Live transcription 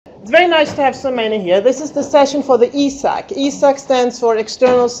It's very nice to have so many here. This is the session for the ESAG. ESAG stands for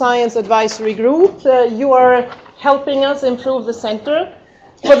External Science Advisory Group. You are helping us improve the center.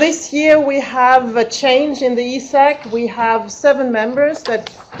 For this year, we have a change in the ESAG. We have 7 members that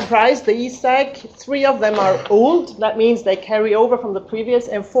comprise the ESAG. 3 of them are old. That means they carry over from the previous,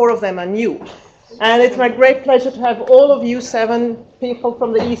 and 4 of them are new. And it's my great pleasure to have all of you 7 people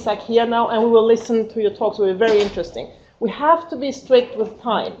from the ESAG here now, and we will listen to your talks. It will be very interesting. We have to be strict with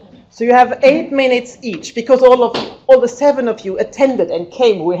time. So you have 8 minutes each, because all the 7 of you attended and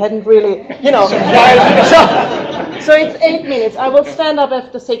came. We hadn't really, so it's 8 minutes. I will stand up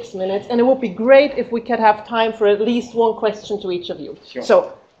after 6 minutes, and it would be great if we could have time for at least 1 question to each of you. Sure.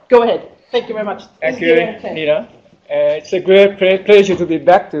 So go ahead. Thank you very much. Thank you, Nina. It's a great pleasure to be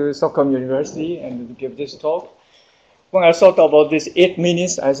back to Stockholm University and to give this talk. When I thought about this 8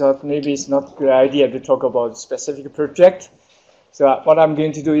 minutes, I thought maybe it's not a good idea to talk about a specific project. So what I'm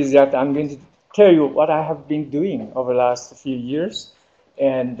going to do is that I'm going to tell you what I have been doing over the last few years,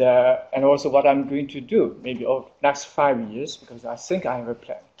 and also what I'm going to do maybe over the next 5 years, because I think I have a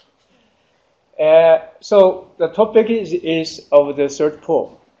plan. So the topic is of the third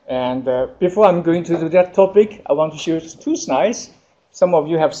pole. And before I'm going to do that topic, I want to show you 2 slides. Some of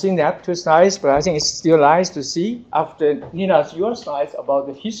you have seen that, 2 slides, but I think it's still nice to see after Nina's your slides about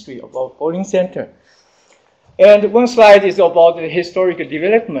the history of our Bolin Center. And 1 slide is about the historical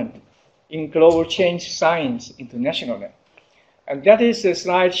development in global change science internationally. And that is a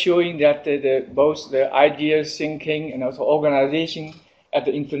slide showing that both the ideas, thinking, and also organization at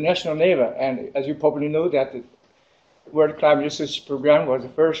the international level. And as you probably know, that the World Climate Research Program was the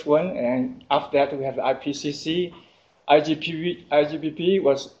first one, and after that we have the IPCC. IGBP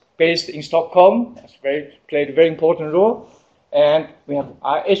was based in Stockholm. That's played a very important role. And we have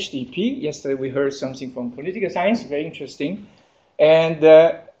HDP. Yesterday we heard something from political science, very interesting. And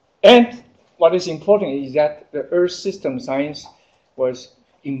what is important is that the Earth system science was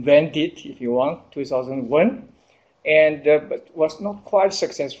invented, if you want, 2001, and but was not quite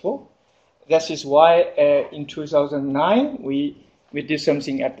successful. That is why in 2009 we did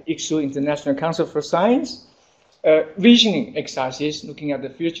something at ICSU, International Council for Science, visioning exercises, looking at the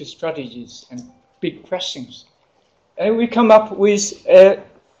future strategies and big questions. And we come up with a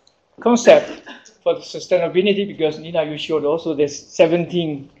concept for sustainability, because Nina, you showed also the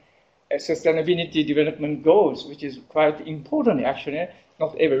 17 sustainability development goals, which is quite important actually.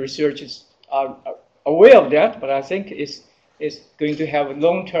 Not every researchers are aware of that, but I think it's going to have a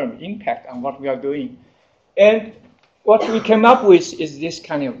long-term impact on what we are doing. And what we came up with is this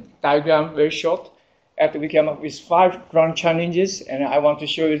kind of diagram, very short. After we came up with 5 grand challenges, and I want to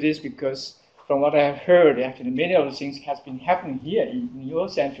show you this because from what I have heard, actually many of the things has been happening here in your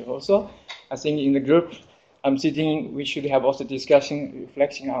center also. I think in the group I'm sitting, we should have also discussion,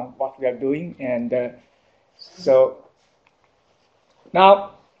 reflecting on what we are doing. And so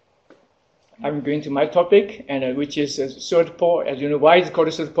now I'm going to my topic, and which is third pole. As you know, why it's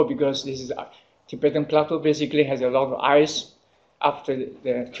called third pole? Because this is Tibetan plateau basically has a lot of ice after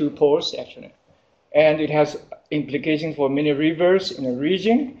the 2 poles actually. And it has implications for many rivers in the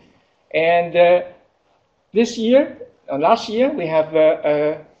region. And last year, we have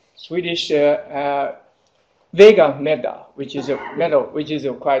a Swedish Vega medal, which is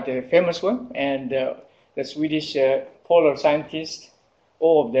a quite a famous one. And the Swedish polar scientists,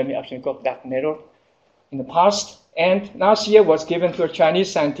 all of them actually got that medal in the past. And last year was given to a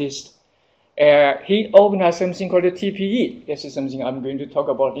Chinese scientist. He organized something called the TPE. This is something I'm going to talk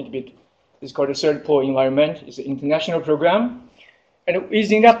about a little bit. It's called the Third Pole Environment. It's an international program. And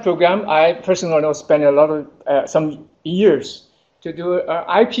within that program, I personally spent a lot of some years to do an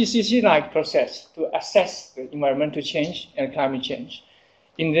IPCC-like process to assess the environmental change and climate change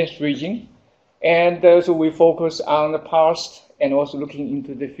in this region. And so we focus on the past and also looking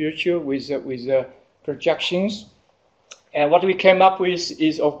into the future with projections. And what we came up with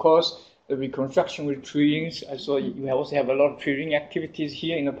is, of course, the reconstruction with trees. So you also have a lot of treeing activities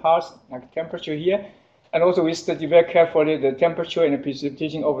here in the past, like temperature here. And also we study very carefully the temperature and the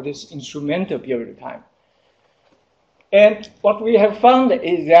precipitation over this instrumental period of time. And what we have found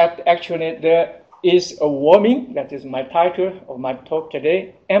is that actually there is a warming, that is my title of my talk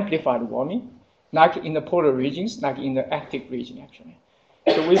today, amplified warming, like in the polar regions, like in the Arctic region actually.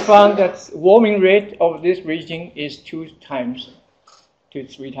 So we found that warming rate of this region is 2 to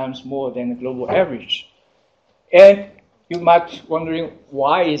 3 times more than the global average. And you might be wondering,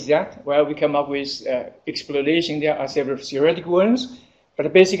 why is that? Well, we come up with explanation. There are several theoretical ones,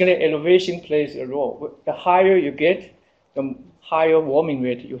 but basically elevation plays a role. The higher you get, the higher warming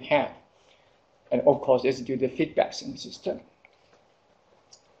rate you have. And of course, it's due to the feedbacks in the system.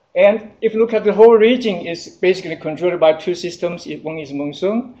 And if you look at the whole region, it's basically controlled by two systems. One is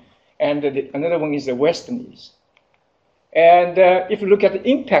monsoon, and another one is the western east. And if you look at the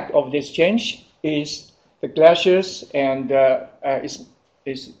impact of this change, is the glaciers and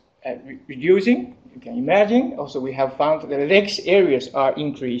is reducing. You can imagine. Also, we have found the lakes areas are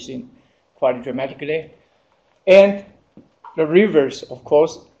increasing quite dramatically, and the rivers, of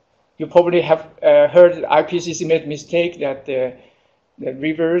course. You probably have heard the IPCC made mistake that the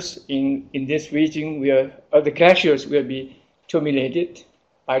rivers in this region the glaciers will be terminated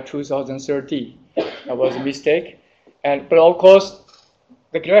by 2030. That was a mistake. But of course,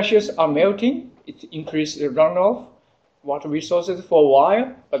 the glaciers are melting. It increased the runoff, water resources for a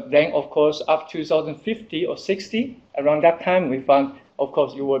while. But then, of course, up 2050 or 60, around that time, we found, of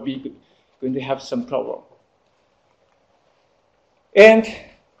course, you will be going to have some problem. And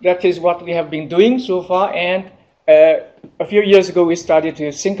that is what we have been doing so far. And a few years ago, we started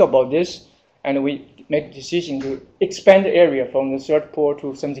to think about this, and we made a decision to expand the area from the third pole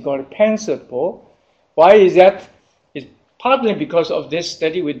to something called a pan-third pole. Why is that? It's partly because of this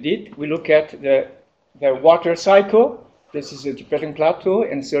study we did. We look at the water cycle. This is the Tibetan Plateau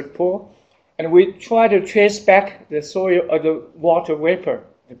and third pole. And we try to trace back the soil or the water vapor,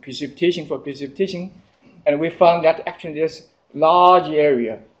 the precipitation for precipitation. And we found that actually there's large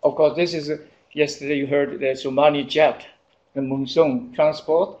area. Of course, this is, yesterday you heard the Somani jet, the monsoon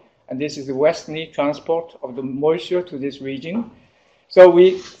transport, and this is the westerly transport of the moisture to this region. So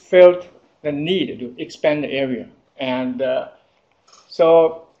we felt the need to expand the area. And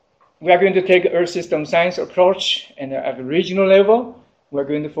so we are going to take Earth system science approach, and at the regional level, we're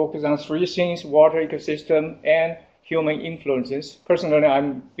going to focus on three things: water, ecosystem, and human influences. Personally,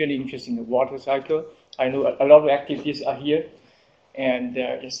 I'm really interested in the water cycle. I know a lot of activities are here. And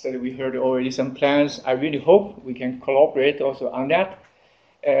yesterday we heard already some plans. I really hope we can collaborate also on that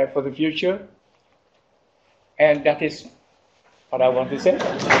for the future. And that is what I want to say.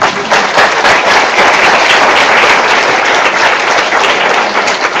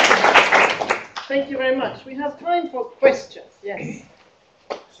 Thank you very much. We have time for questions. Yes.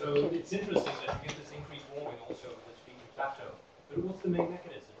 So it's interesting that you get this increased warming also with the speaking plateau. But what's the main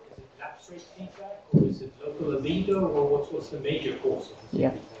mechanism? Lapse rate feedback, or is it local albedo, or what's the major cause of this?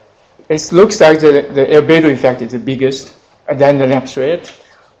 Yeah, it looks like the albedo effect is the biggest, and then the lapse rate,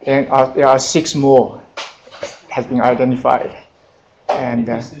 and there are 6 more has been identified. And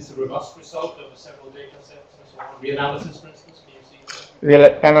this is a robust result of several data sets and so on. Reanalysis, for instance, can you see?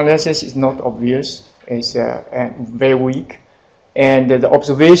 Reanalysis is not obvious; it's very weak, and the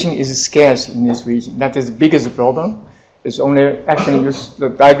observation is scarce in this region. That is the biggest problem. It's only, actually, the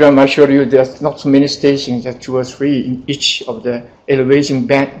diagram I showed you, there's not so many stations, there's 2 or 3 in each of the elevation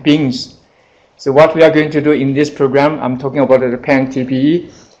beams. So what we are going to do in this program, I'm talking about the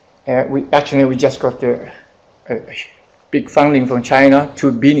PAN-TPE. We just got a big funding from China,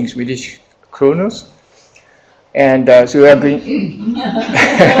 2 billion Swedish kroners. And so we are going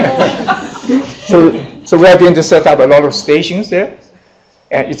so we are going to set up a lot of stations there.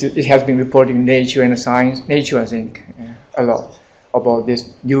 It has been reported in Nature and Science, Nature, I think, a lot about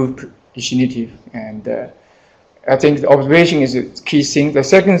this new initiative. And I think the observation is a key thing. The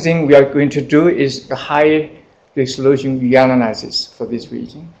second thing we are going to do is the high resolution reanalysis for this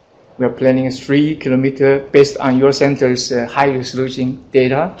region. We are planning a 3 kilometer based on your center's high resolution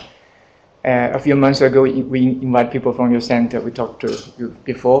data. A few months ago, we invite people from your center. We talked to you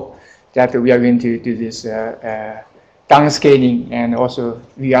before that we are going to do this downscaling and also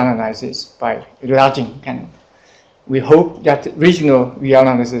reanalysis by enlarging. And we hope that regional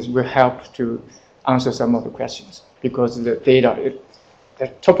reanalysis will help to answer some of the questions, because the data, the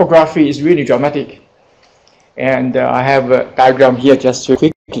topography is really dramatic. And I have a diagram here just to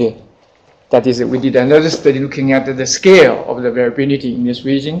quickly. That is, we did another study looking at the scale of the variability in this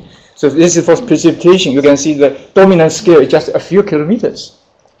region. So this is for precipitation. You can see the dominant scale is just a few kilometers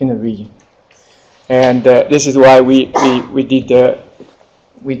in the region. And this is why we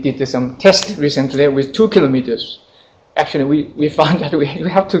did some tests recently with 2 kilometers. Actually, we found that we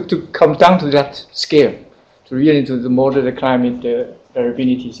have to come down to that scale to really to model the climate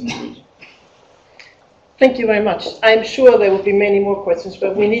variabilities in the region. Thank you very much. I'm sure there will be many more questions,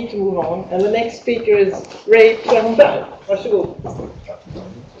 but we need to move on. And the next speaker is Pierrehumbert. Varsågod.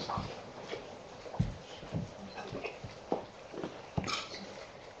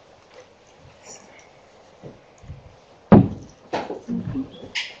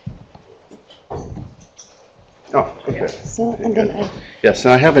 Oh, okay. So, and then Yes,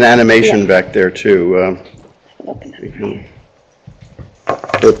 and I have an animation back there too.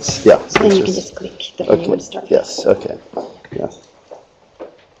 It's, yeah. then you can just click the one you want to start. Yes, okay. Yes.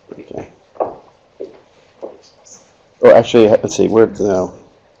 Or actually, let's see, where now?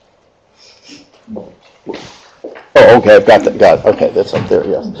 Oh, okay, I've got that. Got it. Okay, that's up there.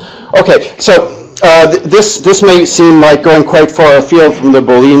 Yes. Okay, so this may seem like going quite far afield from the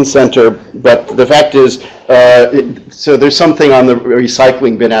Bolin Center, but the fact is, so there's something on the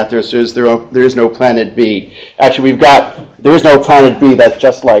recycling bin out there. So there is no planet B. Actually, there is no planet B that's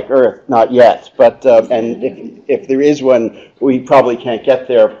just like Earth, not yet. But and if there is one, we probably can't get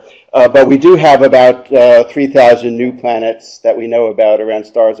there. But we do have about 3,000 new planets that we know about around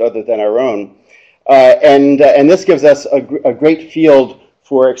stars other than our own. And this gives us a great field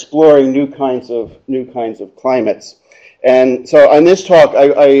for exploring new kinds of climates. And so on this talk,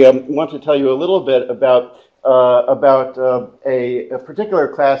 I want to tell you a little bit about a particular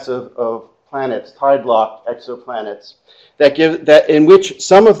class of planets, tide-locked exoplanets, in which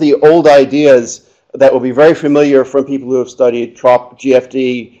some of the old ideas that will be very familiar from people who have studied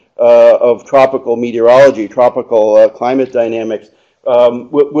GFD of tropical meteorology, tropical climate dynamics.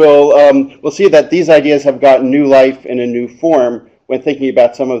 We'll see that these ideas have gotten new life in a new form when thinking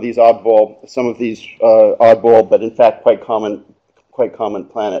about some of these oddball, but in fact quite common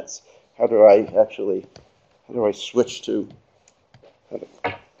planets. How do I switch to?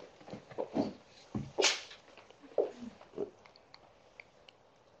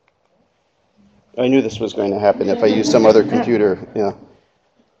 I knew this was going to happen if I used some other computer. Yeah.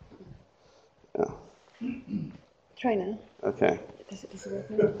 Try now. Okay. Does it work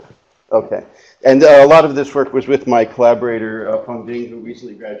now? Okay. And a lot of this work was with my collaborator, Peng Ding, who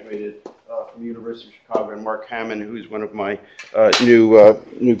recently graduated from the University of Chicago, and Mark Hammond, who's one of my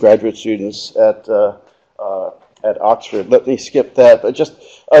new graduate students at Oxford. Let me skip that. But just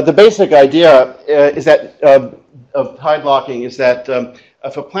the basic idea is that of tide locking is that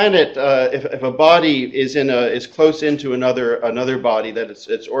if a planet, if a body is close into another body that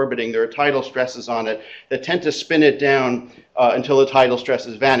it's orbiting, there are tidal stresses on it that tend to spin it down until the tidal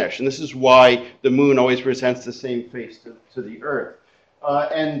stresses vanish. And this is why the moon always presents the same face to the Earth.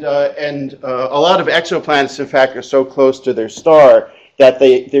 And a lot of exoplanets, in fact, are so close to their star that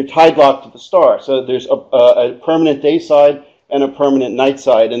they're tide locked to the star. So there's a permanent day side and a permanent night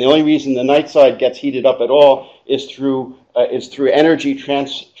side. And the only reason the night side gets heated up at all is through energy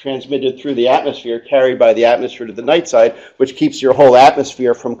transmitted through the atmosphere, carried by the atmosphere to the night side, which keeps your whole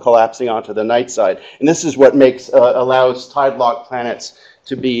atmosphere from collapsing onto the night side. And this is what allows tide-locked planets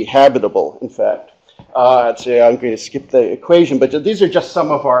to be habitable, in fact. I'm going to skip the equation, but these are just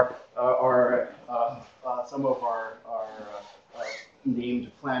some of our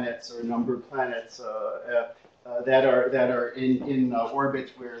named planets or numbered planets that are in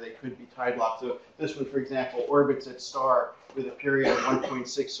orbits where they could be tide locked. So this one, for example, orbits its star with a period of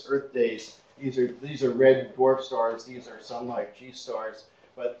 1.6 Earth days. These are red dwarf stars. These are sun-like G stars.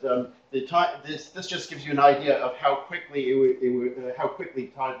 But this just gives you an idea of how quickly how quickly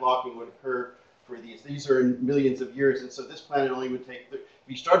tide locking would occur for these. These are in millions of years, and so this planet only would take. If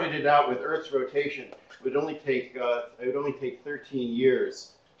you started it out with Earth's rotation, it would only take 13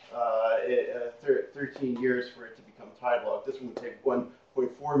 years. 13 years for it to become tide locked. This one would take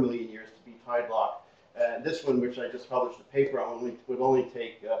 1.4 million years to be tide locked. And this one, which I just published a paper on, would only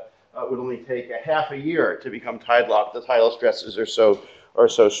take a half a year to become tide locked. The tidal stresses are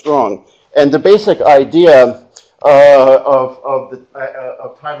so strong. And the basic idea of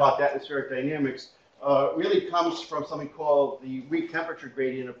tide locked atmospheric dynamics really comes from something called the weak temperature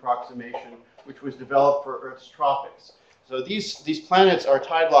gradient approximation, which was developed for Earth's tropics. So these planets are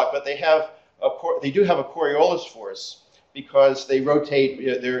tide locked, but they do have a Coriolis force because they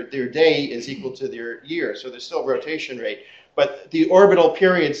rotate. Their day is equal to their year, so there's still rotation rate. But the orbital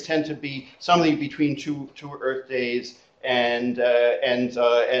periods tend to be something between two Earth days and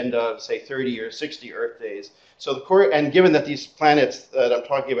say 30 or 60 Earth days. So and given that these planets that I'm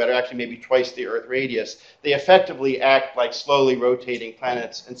talking about are actually maybe twice the Earth radius, they effectively act like slowly rotating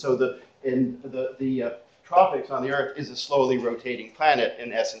planets. And so the tropics on the Earth is a slowly rotating planet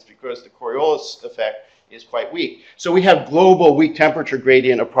in essence because the Coriolis effect is quite weak. So we have global weak temperature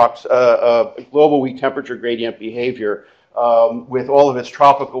gradient behavior with all of its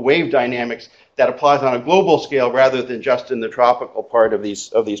tropical wave dynamics that applies on a global scale rather than just in the tropical part of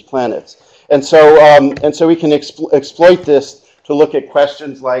these planets. And so we can exploit this to look at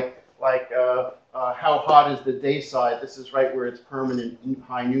questions like how hot is the day side? This is right where it's permanent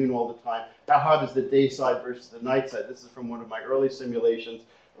high noon all the time. How hot is the day side versus the night side? This is from one of my early simulations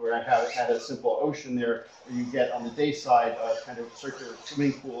where I had a simple ocean there where you get on the day side a kind of circular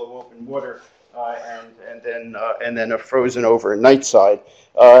swimming pool of open water and then a frozen over night side.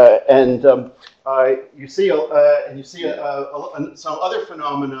 You see some other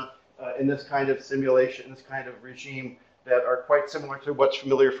phenomena in this kind of simulation, this kind of regime, that are quite similar to what's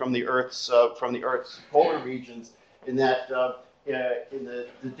familiar from the Earth's polar regions. In that, in the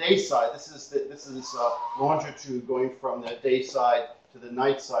day side, this is longitude going from the day side to the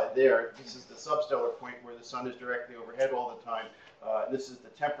night side. There, this is the substellar point where the sun is directly overhead all the time. This is the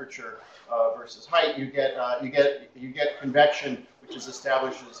temperature versus height. You get convection, which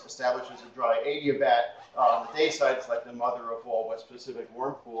establishes a dry adiabat. On the day side, it's like the mother of all West Pacific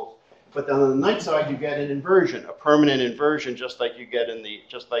warm pools. But then on the night side, you get an inversion, a permanent inversion, just like you get in the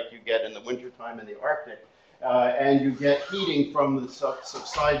wintertime in the Arctic, and you get heating from the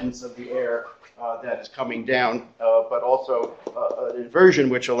subsidence of the air that is coming down, but also an inversion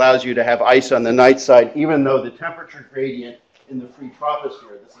which allows you to have ice on the night side, even though the temperature gradient in the free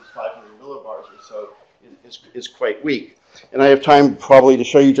troposphere, this is 500 millibars or so, is quite weak. And I have time probably to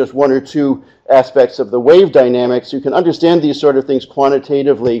show you just one or two aspects of the wave dynamics. You can understand these sort of things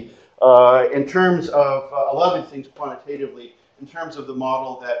quantitatively in terms of a lot of these things quantitatively in terms of the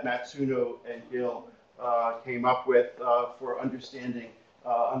model that Matsuno and Gill came up with for understanding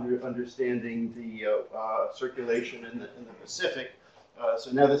the circulation in the Pacific.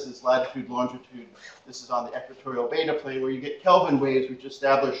 So now this is latitude, longitude. This is on the equatorial beta plane, where you get Kelvin waves, which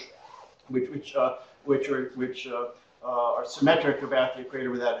are symmetric about the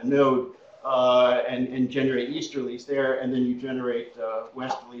equator without a node, and generate easterlies there, and then you generate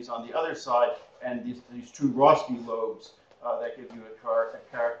westerlies on the other side, and these two Rossby lobes that give you a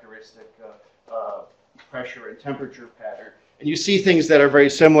characteristic pressure and temperature pattern. And you see things that are very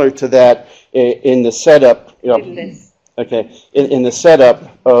similar to that in the setup. Okay, in the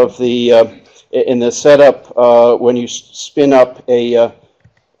setup of the when you spin up a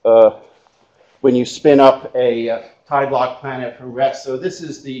tide lock planet from rest. So this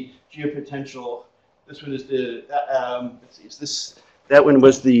is the geopotential. This one is the that one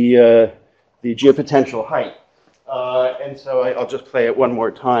was the geopotential height. And so I'll just play it one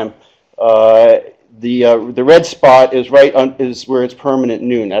more time. The red spot is is where it's permanent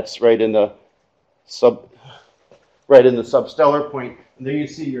noon. That's right in the substellar point. And there you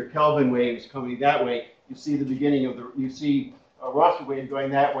see your Kelvin waves coming that way. You see the beginning of you see a Rossby wave going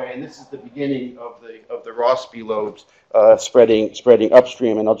that way, and this is the beginning of the Rossby lobes spreading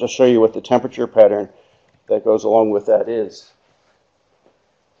upstream. And I'll just show you what the temperature pattern that goes along with that is.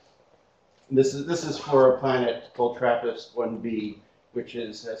 And this is for a planet called TRAPPIST 1b, which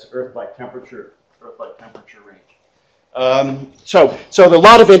has Earth-like temperature range. So a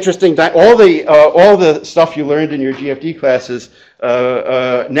lot of interesting. All the stuff you learned in your GFD classes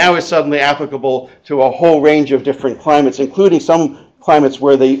now is suddenly applicable to a whole range of different climates, including some climates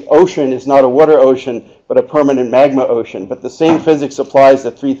where the ocean is not a water ocean but a permanent magma ocean. But the same physics applies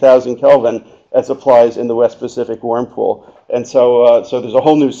at 3,000 Kelvin as applies in the West Pacific warm pool. And so there's a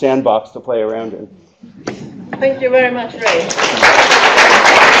whole new sandbox to play around in. Thank you very much, Ray.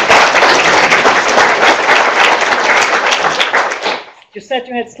 You said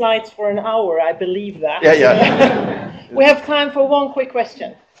you had slides for an hour. I believe that. Yeah. We have time for one quick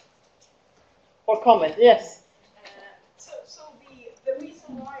question or comment. Yes. So the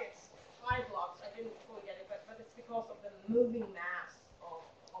reason why it's tide locks, I didn't fully get it, but it's because of the moving mass of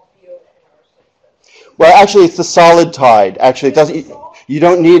the ocean or something. Well, actually, it's the solid tide. Actually, it doesn't. You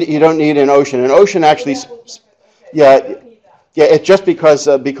don't need an ocean. An ocean actually. Yeah. Yeah. It's just because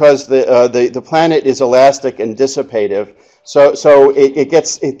the planet is elastic and dissipative. So it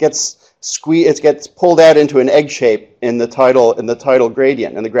gets squeezed. It gets pulled out into an egg shape in the tidal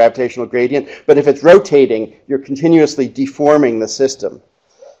gradient and the gravitational gradient. But if it's rotating, you're continuously deforming the system.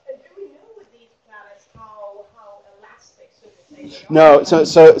 Do we know with these planets how elastic, so to say, No.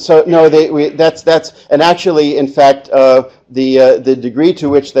 That's and actually, in fact, the degree to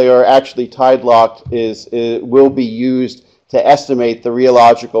which they are actually tide locked will be used to estimate the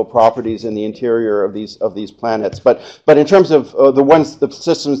rheological properties in the interior of these planets. But in terms of the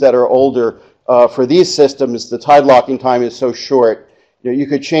systems that are older, for these systems, the tide locking time is so short. You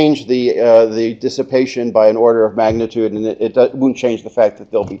could change the dissipation by an order of magnitude, and it won't change the fact that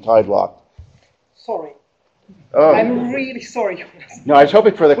they'll be tide locked. Sorry. Oh. I'm really sorry. No, I was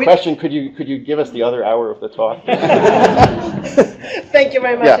hoping for the question. Could you give us the other hour of the talk? Thank you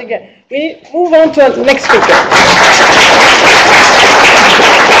very much again. We move on to the next speaker.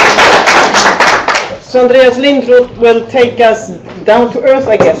 So Andreas Lindroth will take us down to Earth,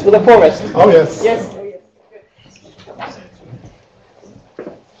 I guess, with a forest. Oh yes. Yes.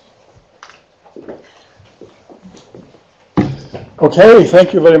 Okay,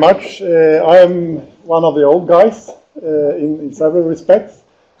 thank you very much. I am one of the old guys in several respects,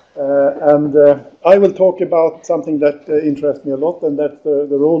 and I will talk about something that interests me a lot, and that's the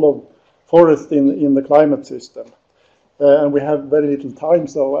role forest in the climate system. And we have very little time,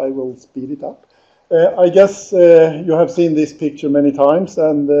 so I will speed it up. I guess you have seen this picture many times,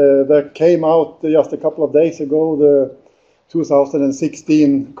 and that came out just a couple of days ago, the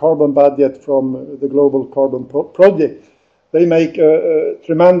 2016 carbon budget from the Global Carbon Project. They make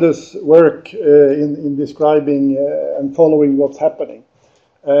tremendous work in describing and following what's happening.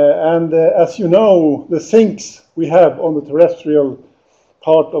 And as you know, the sinks we have on the terrestrial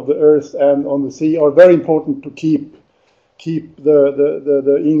part of the Earth and on the sea are very important to keep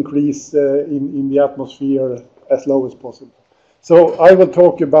the increase in the atmosphere as low as possible. So I will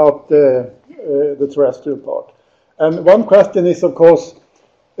talk about the terrestrial part. And one question is, of course,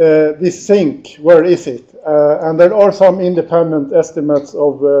 this sink, where is it? And there are some independent estimates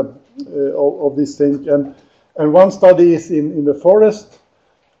of this sink. And one study is in the forest.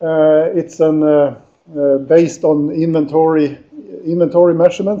 It's based on inventory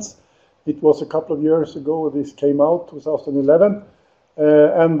measurements. It was a couple of years ago this came out, 2011.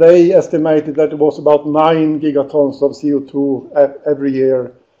 And they estimated that it was about 9 gigatons of CO2 every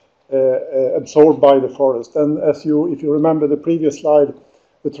year absorbed by the forest. And if you remember the previous slide,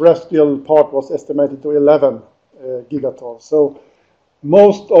 the terrestrial part was estimated to 11 gigatons. So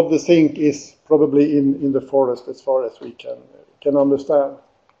most of the sink is probably in the forest as far as we can understand.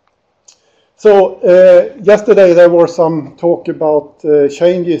 So yesterday there was some talk about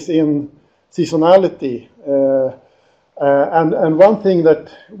changes in seasonality. And one thing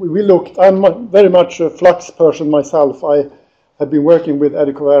that we looked, I'm very much a flux person myself. I have been working with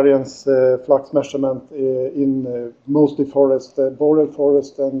eddy covariance flux measurement in mostly forest, boreal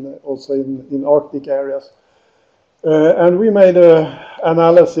forest, and also in Arctic areas. And we made an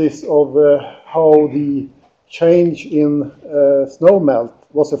analysis of how the change in snow melt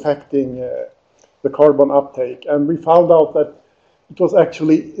was affecting the carbon uptake. And we found out that it was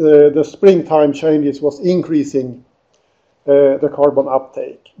actually the springtime changes was increasing the carbon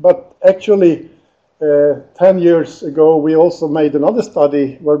uptake. But actually, 10 years ago, we also made another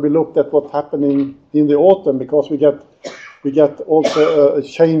study where we looked at what's happening in the autumn, because we get also a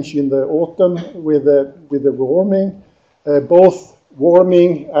change in the autumn with the warming. Both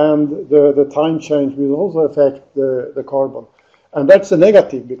warming and the time change will also affect the carbon. And that's a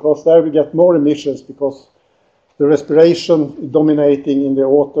negative, because there we get more emissions, because the respiration is dominating in the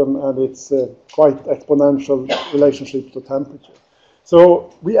autumn, and it's quite exponential relationship to temperature.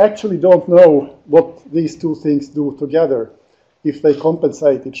 So we actually don't know what these two things do together, if they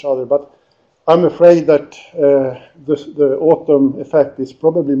compensate each other. But I'm afraid that the autumn effect is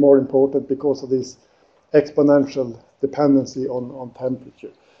probably more important because of this exponential dependency on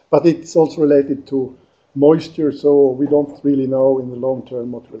temperature. But it's also related to moisture, so we don't really know in the long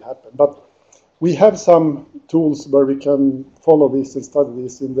term what will happen. But we have some tools where we can follow this and study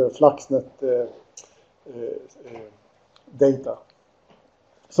this in the FluxNet data.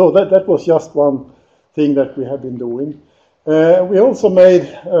 So that was just one thing that we have been doing. We also made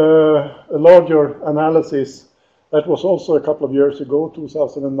a larger analysis that was also a couple of years ago,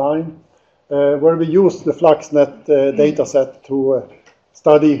 2009, where we used the FluxNet data set to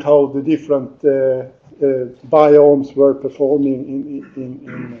study how the different biomes were performing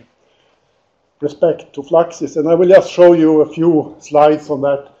in respect to fluxes. And I will just show you a few slides on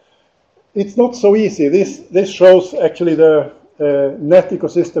that. It's not so easy. This shows actually the net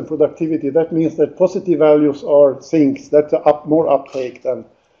ecosystem productivity. That means that positive values are sinks. That's more uptake than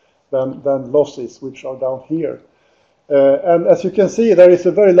losses, which are down here. And as you can see, there is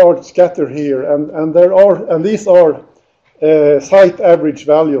a very large scatter here, and these are site average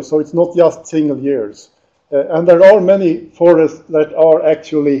values, so it's not just single years. And there are many forests that are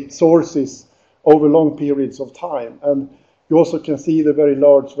actually sources over long periods of time, and you also can see the very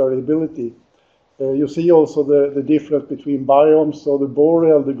large variability. You see also the difference between biomes. So the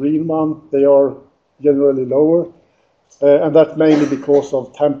boreal, the green one, they are generally lower, and that's mainly because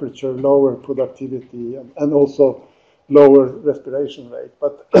of temperature, lower productivity, and also lower respiration rate.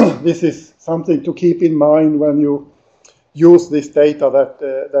 But this is something to keep in mind when you use this data,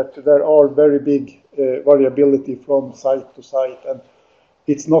 that there are very big variability from site to site, and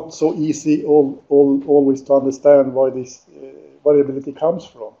it's not so easy always to understand why this variability comes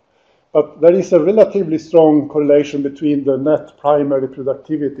from. But there is a relatively strong correlation between the net primary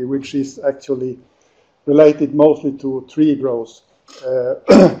productivity, which is actually related mostly to tree growth,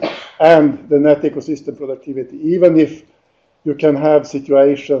 and the net ecosystem productivity. Even if you can have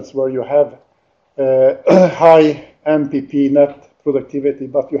situations where you have high MPP net productivity,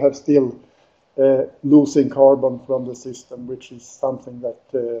 but you have still losing carbon from the system, which is something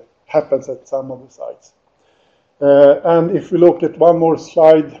that happens at some of the sites. And if we look at one more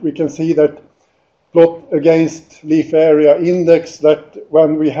slide, we can see that plot against leaf area index, that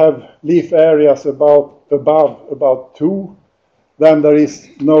when we have leaf areas above about 2, then there is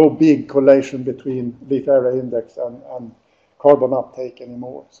no big correlation between leaf area index and carbon uptake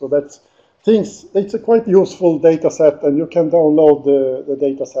anymore. So that's things. It's a quite useful data set, and you can download the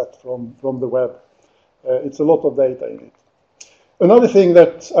data set from the web. It's a lot of data in it. Another thing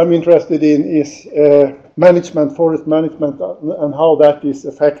that I'm interested in is management, forest management, and how that is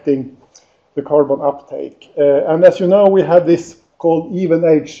affecting the carbon uptake. And as you know, we have this called even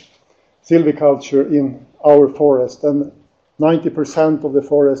age silviculture in our forest, and 90% of the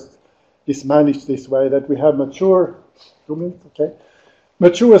forest is managed this way, that we have mature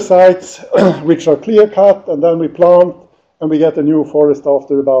sites which are clear cut, and then we plant and we get a new forest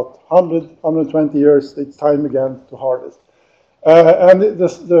after about 120 years. It's time again to harvest. And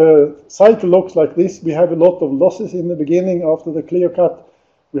the cycle looks like this. We have a lot of losses in the beginning after the clear cut.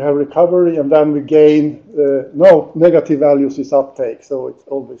 We have recovery, and then we gain, no, negative values is uptake, so it's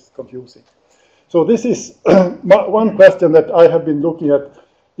always confusing. So this is one question that I have been looking at,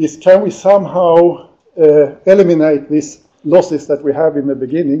 is can we somehow eliminate these losses that we have in the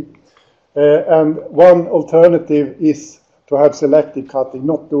beginning? And one alternative is to have selective cutting,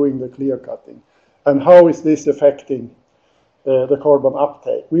 not doing the clear cutting. And how is this affecting the carbon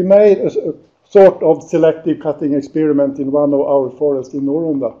uptake? We made a sort of selective cutting experiment in one of our forests in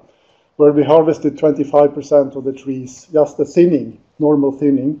Norrunda, where we harvested 25% of the trees, just the thinning, normal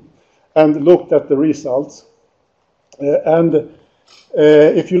thinning, and looked at the results.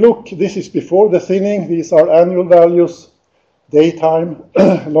 If you look, this is before the thinning. These are annual values, daytime,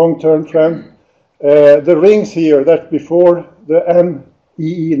 long-term trend. The rings here, that before the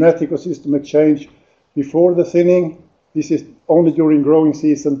NEE, net ecosystem exchange, before the thinning. This is only during growing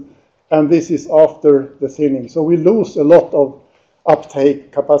season, and this is after the thinning. So we lose a lot of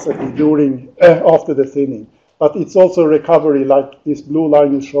uptake capacity during after the thinning. But it's also recovery, like this blue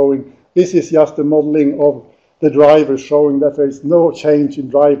line is showing. This is just a modeling of the drivers, showing that there is no change in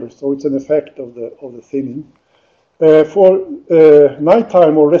drivers. So it's an effect of the thinning. For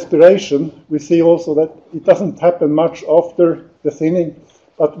nighttime or respiration, we see also that it doesn't happen much after the thinning,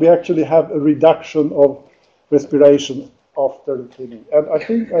 but we actually have a reduction of respiration after the thinning. And I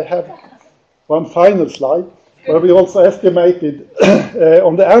think I have one final slide where we also estimated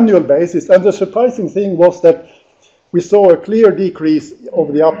on the annual basis. And the surprising thing was that we saw a clear decrease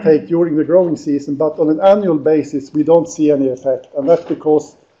of the uptake during the growing season, but on an annual basis, we don't see any effect. And that's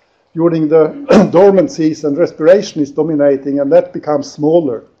because during the dormant season, respiration is dominating, and that becomes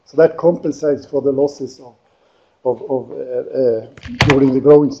smaller. So that compensates for the losses during the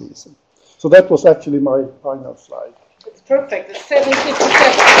growing season. So that was actually my final slide. It's perfect. It's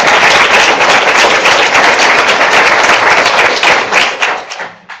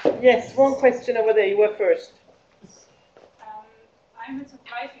 7:57. Yes, one question over there. You were first. I'm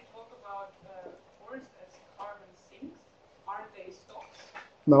surprised you talk about forests as carbon sinks. Aren't they stocks?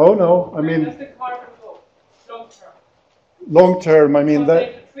 No. I mean, where does the carbon go long term? Long term, I mean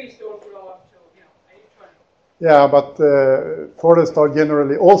that. The trees don't grow up to, Yeah, but forests are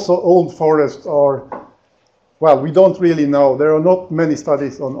generally, also old forests are, well, we don't really know. There are not many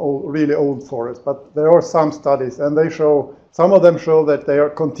studies on really old forests, but there are some studies, and they show, some of them show that they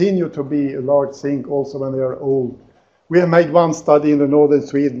continue to be a large sink also when they are old. We have made one study in the northern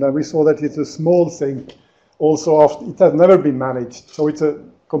Sweden, and we saw that it's a small sink also after, it has never been managed, so it's a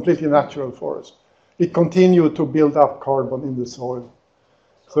completely natural forest. It continued to build up carbon in the soil.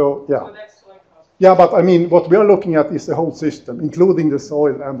 So, yeah. So that's soil carbon. Yeah, but I mean, what we are looking at is the whole system, including the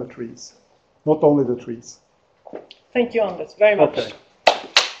soil and the trees, not only the trees. Thank you, Anders, very much. Okay.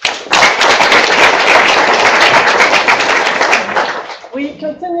 We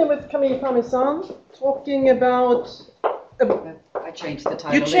continue with Camille Parmesan, talking about... I changed the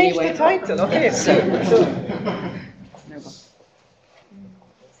title. You changed anyway. the title, okay.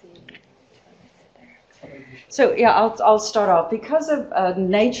 So yeah, I'll start off. Because of the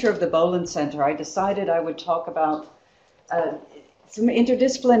nature of the Bolin Center, I decided I would talk about some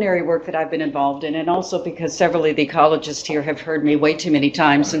interdisciplinary work that I've been involved in, and also because several of the ecologists here have heard me way too many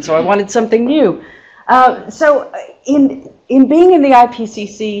times, and so I wanted something new. So in being in the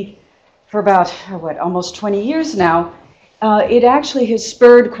IPCC for about, almost 20 years now, it actually has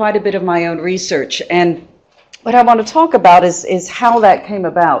spurred quite a bit of my own research. And what I want to talk about is how that came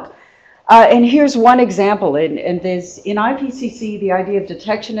about. And here's one example. In IPCC, the idea of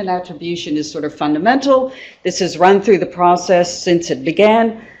detection and attribution is sort of fundamental. This has run through the process since it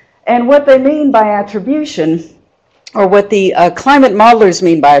began. And what they mean by attribution or what the climate modelers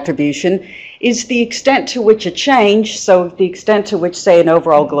mean by attribution, is the extent to which a change, so the extent to which, say, an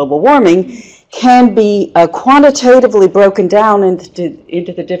overall global warming, can be quantitatively broken down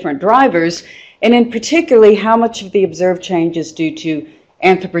into the different drivers, and in particularly how much of the observed change is due to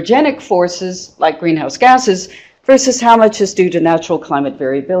anthropogenic forces like greenhouse gases versus how much is due to natural climate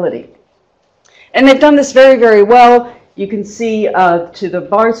variability. And they've done this very, very well. You can see to the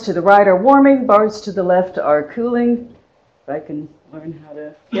bars to the right are warming, bars to the left are cooling. If I can learn how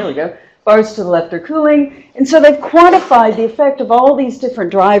to, there we go. Bars to the left are cooling. And so they've quantified the effect of all these different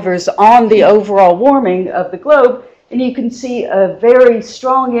drivers on the overall warming of the globe. And you can see a very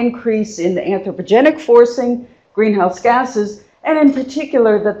strong increase in the anthropogenic forcing, greenhouse gases, and in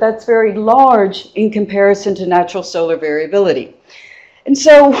particular that that's very large in comparison to natural solar variability. And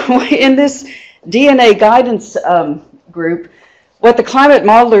so in this DNA guidance group, what the climate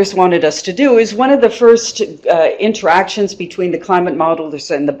modelers wanted us to do is one of the first interactions between the climate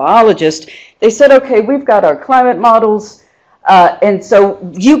modelers and the biologist. They said, okay, we've got our climate models, and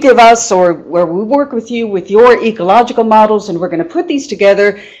so you give us, or where we work with you with your ecological models, and we're going to put these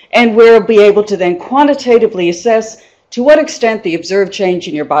together, and we'll be able to then quantitatively assess to what extent the observed change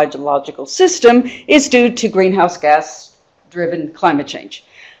in your biological system is due to greenhouse gas-driven climate change.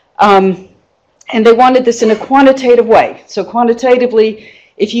 And they wanted this in a quantitative way. So quantitatively,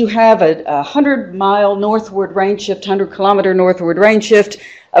 if you have a 100-mile northward range shift, 100-kilometer northward range shift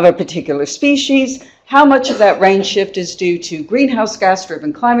of a particular species, how much of that range shift is due to greenhouse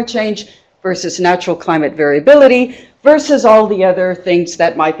gas-driven climate change versus natural climate variability versus all the other things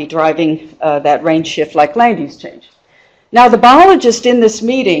that might be driving that range shift, like land use change. Now, the biologists in this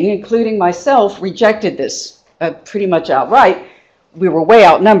meeting, including myself, rejected this pretty much outright. We were way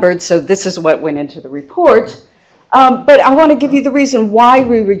outnumbered, so this is what went into the report. But I want to give you the reason why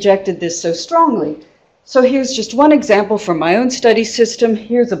we rejected this so strongly. So here's just one example from my own study system.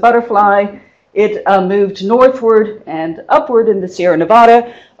 Here's a butterfly. It moved northward and upward in the Sierra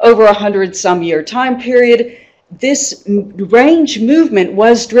Nevada over 100-some-year time period. This range movement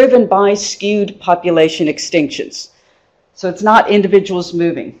was driven by skewed population extinctions. So it's not individuals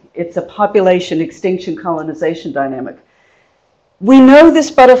moving. It's a population extinction colonization dynamic. We know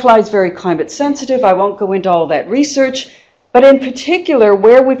this butterfly is very climate sensitive. I won't go into all that research, but in particular,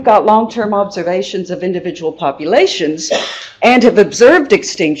 where we've got long-term observations of individual populations and have observed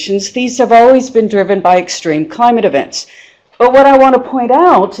extinctions, these have always been driven by extreme climate events. But what I want to point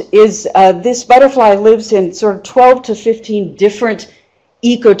out is this butterfly lives in sort of 12 to 15 different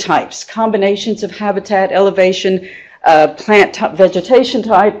ecotypes, combinations of habitat, elevation, plant vegetation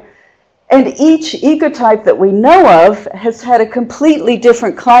type. And each ecotype that we know of has had a completely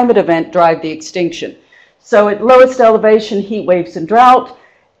different climate event drive the extinction. So at lowest elevation, heat waves and drought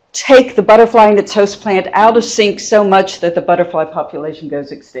take the butterfly and its host plant out of sync so much that the butterfly population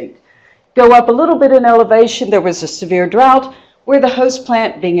goes extinct. Go up a little bit in elevation, there was a severe drought where the host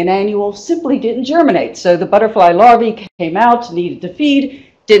plant, being an annual, simply didn't germinate. So the butterfly larvae came out, needed to feed,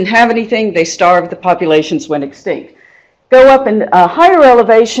 didn't have anything, they starved, the populations went extinct. Go up in higher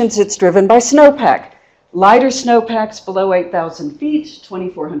elevations, it's driven by snowpack. Lighter snowpacks below 8,000 feet,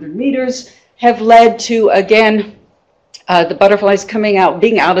 2,400 meters, have led to, again, the butterflies coming out,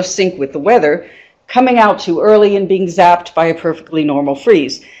 being out of sync with the weather, coming out too early and being zapped by a perfectly normal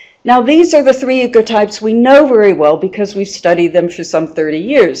freeze. Now, these are the three ecotypes we know very well because we've studied them for some 30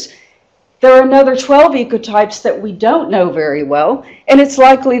 years. There are another 12 ecotypes that we don't know very well, and it's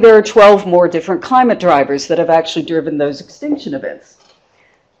likely there are 12 more different climate drivers that have actually driven those extinction events.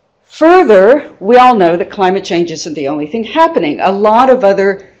 Further, we all know that climate change isn't the only thing happening. A lot of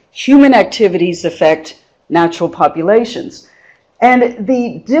other human activities affect natural populations. And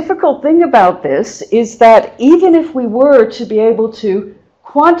the difficult thing about this is that even if we were to be able to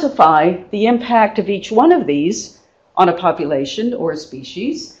quantify the impact of each one of these on a population or a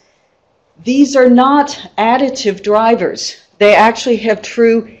species, these are not additive drivers. They actually have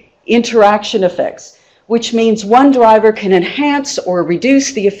true interaction effects, which means one driver can enhance or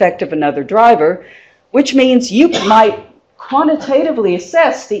reduce the effect of another driver, which means you might quantitatively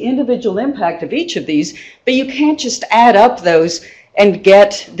assess the individual impact of each of these, but you can't just add up those and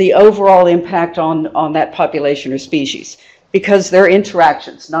get the overall impact on that population or species, because they're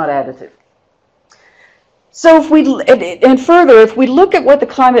interactions, not additive. So if we look at what the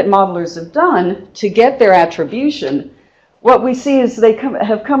climate modelers have done to get their attribution, what we see is they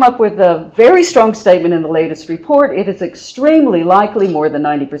have come up with a very strong statement in the latest report. It is extremely likely, more than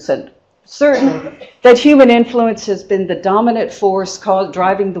 90% certain, that human influence has been the dominant force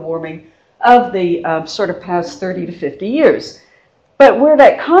driving the warming of the sort of past 30 to 50 years. But where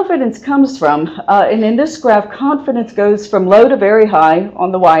that confidence comes from, and in this graph, confidence goes from low to very high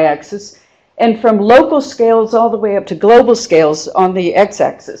on the y-axis, and from local scales all the way up to global scales on the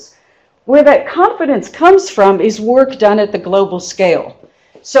x-axis. Where that confidence comes from is work done at the global scale.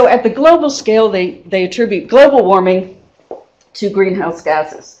 So at the global scale, they attribute global warming to greenhouse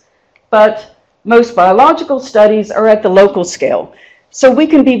gases. But most biological studies are at the local scale. So we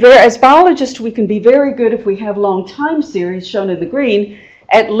can be as biologists, we can be very good if we have long time series shown in the green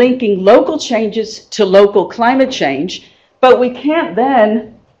at linking local changes to local climate change, but we can't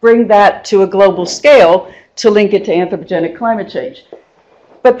then bring that to a global scale to link it to anthropogenic climate change.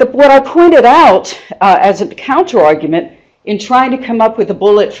 But what I pointed out as a counter-argument in trying to come up with a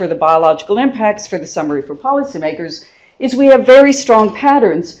bullet for the biological impacts for the summary for policymakers is we have very strong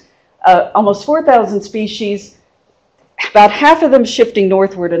patterns, almost 4,000 species, about half of them shifting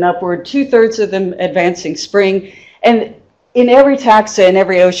northward and upward, 2/3 of them advancing spring, and in every taxa, in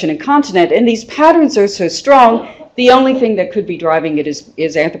every ocean and continent. And these patterns are so strong, the only thing that could be driving it is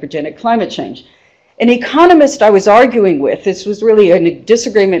anthropogenic climate change. An economist I was arguing with, this was really a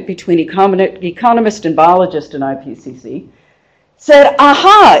disagreement between economist and biologist in IPCC, said,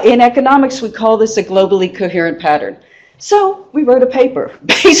 aha, in economics we call this a globally coherent pattern. So we wrote a paper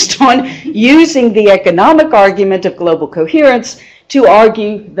based on using the economic argument of global coherence to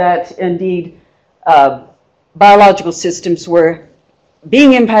argue that indeed biological systems were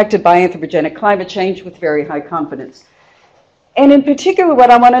being impacted by anthropogenic climate change with very high confidence. And in particular, what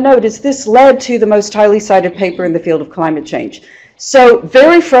I want to note is this led to the most highly cited paper in the field of climate change. So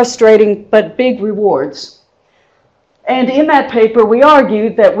very frustrating, but big rewards. And in that paper, we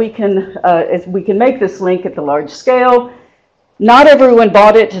argued that we can make this link at the large scale. Not everyone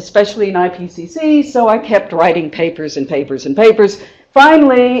bought it, especially in IPCC, so I kept writing papers and papers and papers.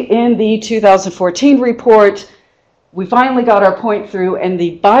 Finally, in the 2014 report, we finally got our point through, and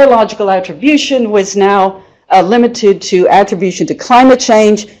the biological attribution was now limited to attribution to climate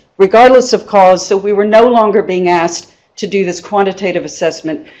change, regardless of cause, so we were no longer being asked to do this quantitative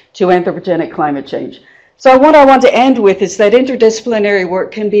assessment to anthropogenic climate change. So what I want to end with is that interdisciplinary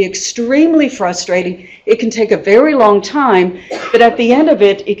work can be extremely frustrating. It can take a very long time, but at the end of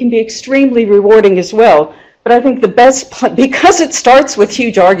it, it can be extremely rewarding as well. But I think the best, because it starts with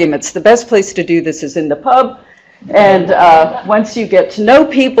huge arguments, the best place to do this is in the pub. And once you get to know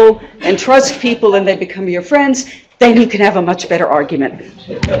people and trust people and they become your friends, then you can have a much better argument.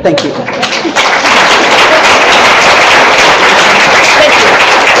 Thank you.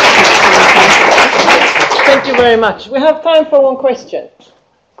 Thank you very much. We have time for one question.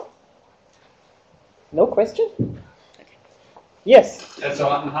 No question? Yes. So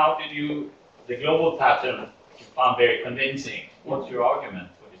how did you, the global pattern you found very convincing. What's your argument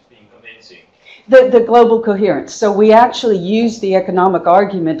for this being convincing? The global coherence. So we actually use the economic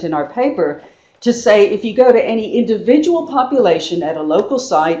argument in our paper to say if you go to any individual population at a local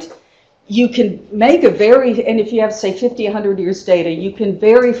site, you can make a very, and if you have, say, 50, 100 years data, you can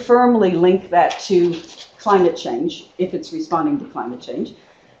very firmly link that to climate change, if it's responding to climate change.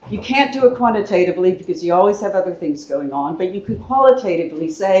 You can't do it quantitatively because you always have other things going on, but you can qualitatively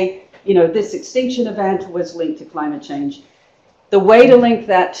say, you know, this extinction event was linked to climate change. The way to link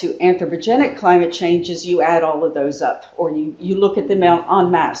that to anthropogenic climate change is you add all of those up, or you look at them en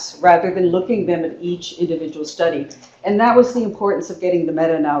masse, rather than looking them at each individual study. And that was the importance of getting the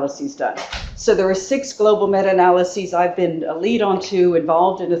meta-analyses done. So there are 6 global meta-analyses. I've been a lead on 2,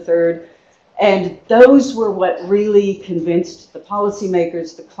 involved in a 3rd. And those were what really convinced the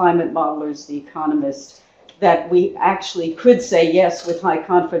policymakers, the climate modelers, the economists, that we actually could say yes with high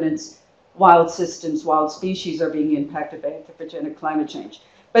confidence, wild systems, wild species are being impacted by anthropogenic climate change.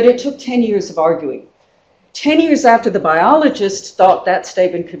 But it took 10 years of arguing. 10 years after the biologists thought that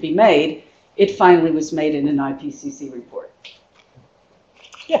statement could be made, it finally was made in an IPCC report.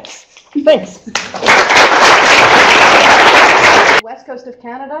 Yes, thanks. West coast of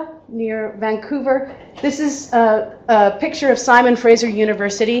Canada, near Vancouver. This is a picture of Simon Fraser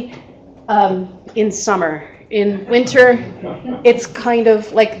University in summer. In winter, it's kind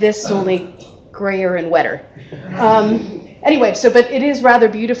of like this, only grayer and wetter. Anyway, but it is rather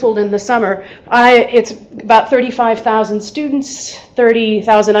beautiful in the summer. It's about 35,000 students,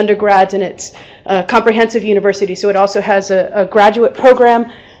 30,000 undergrads, and it's a comprehensive university, so it also has a graduate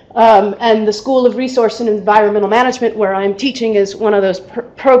program. And the School of Resource and Environmental Management, where I'm teaching, is one of those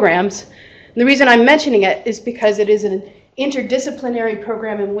programs. And the reason I'm mentioning it is because it is an interdisciplinary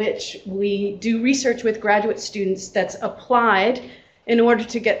program in which we do research with graduate students that's applied in order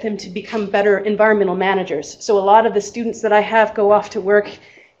to get them to become better environmental managers. So a lot of the students that I have go off to work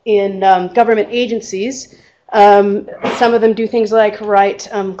in government agencies Some of them do things like write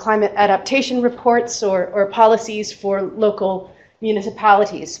climate adaptation reports or policies for local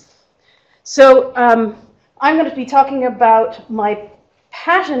municipalities. So I'm going to be talking about my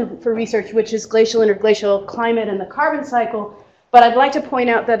passion for research, which is glacial, interglacial climate and the carbon cycle. But I'd like to point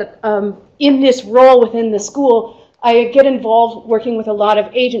out that in this role within the school, I get involved working with a lot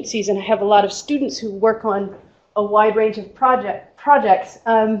of agencies, and I have a lot of students who work on a wide range of projects.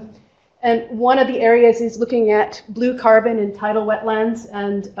 And one of the areas is looking at blue carbon in tidal wetlands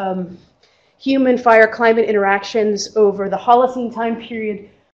and human fire-climate interactions over the Holocene time period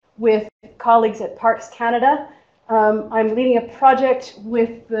with colleagues at Parks Canada. I'm leading a project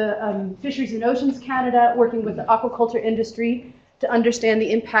with the Fisheries and Oceans Canada, working with the aquaculture industry to understand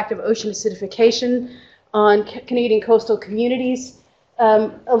the impact of ocean acidification on Canadian coastal communities.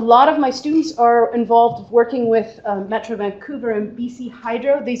 A lot of my students are involved working with Metro Vancouver and BC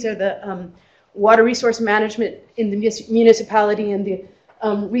Hydro. These are the water resource management in the municipality and the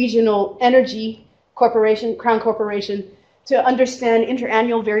regional energy corporation, Crown Corporation, to understand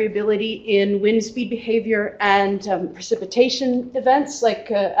interannual variability in wind speed behavior and precipitation events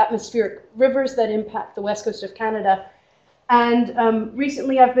like atmospheric rivers that impact the west coast of Canada. And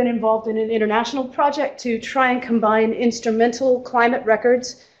recently I've been involved in an international project to try and combine instrumental climate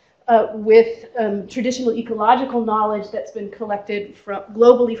records with traditional ecological knowledge that's been collected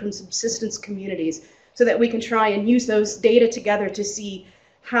globally from subsistence communities, so that we can try and use those data together to see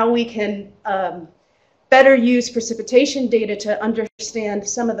how we can better use precipitation data to understand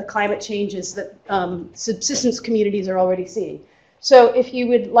some of the climate changes that subsistence communities are already seeing. So if you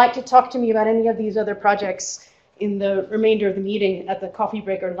would like to talk to me about any of these other projects in the remainder of the meeting at the coffee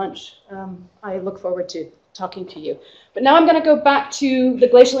break or lunch, I look forward to talking to you. But now I'm going to go back to the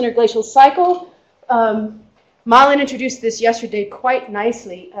glacial interglacial cycle. Malin introduced this yesterday quite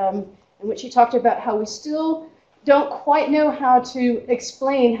nicely, in which he talked about how we still don't quite know how to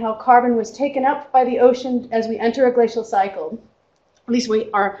explain how carbon was taken up by the ocean as we enter a glacial cycle. At least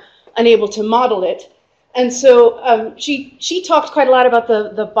we are unable to model it. And so she talked quite a lot about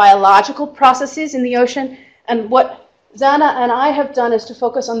the biological processes in the ocean. And what Zana and I have done is to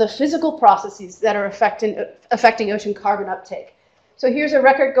focus on the physical processes that are affecting ocean carbon uptake. So here's a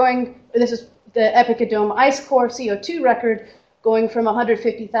record going, this is the Epicodome ice core CO2 record going from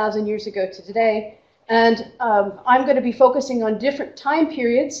 150,000 years ago to today. And I'm going to be focusing on different time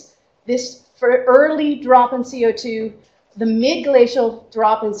periods. This for early drop in CO2, the mid-glacial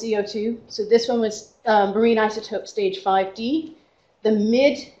drop in CO2. So this one was marine isotope stage 5D. The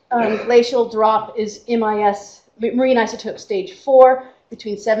mid-glacial drop is MIS, marine isotope stage 4,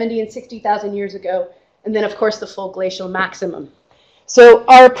 between 70 and 60,000 years ago. And then, of course, the full glacial maximum. So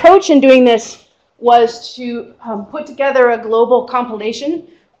our approach in doing this was to put together a global compilation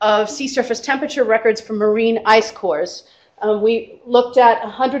of sea surface temperature records from marine ice cores. We looked at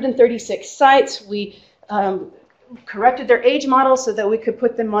 136 sites. We corrected their age models so that we could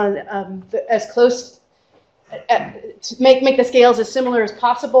put them on as close, to make the scales as similar as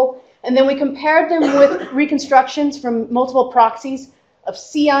possible. And then we compared them with reconstructions from multiple proxies of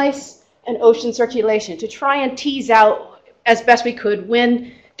sea ice and ocean circulation to try and tease out as best we could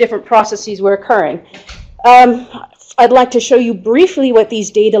when different processes were occurring. I'd like to show you briefly what these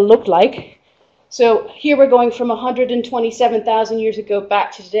data look like. So here we're going from 127,000 years ago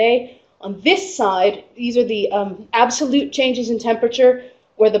back to today. On this side, these are the absolute changes in temperature,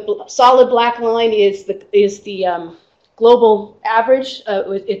 where the solid black line is the global average.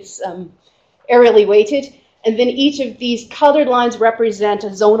 It's aerially weighted. And then each of these colored lines represent a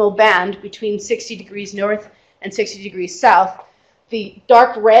zonal band between 60 degrees north and 60 degrees south. The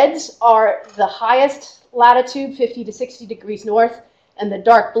dark reds are the highest latitude, 50 to 60 degrees north, and the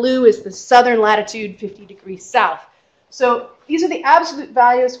dark blue is the southern latitude, 50 degrees south. So these are the absolute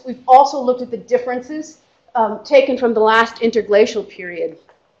values. We've also looked at the differences taken from the last interglacial period.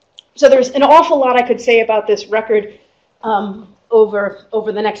 So there's an awful lot I could say about this record over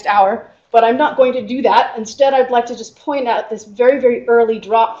the next hour, but I'm not going to do that. Instead, I'd like to just point out this very, very early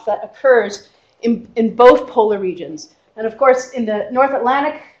drop that occurs in both polar regions. And of course, in the North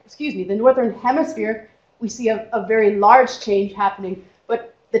Atlantic, the Northern Hemisphere, we see a very large change happening,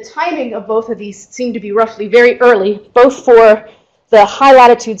 but the timing of both of these seem to be roughly very early, both for the high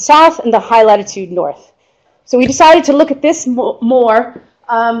latitude south and the high latitude north. So we decided to look at this more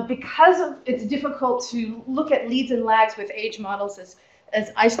because it's difficult to look at leads and lags with age models,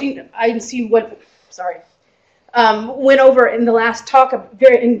 as Einstein went over in the last talk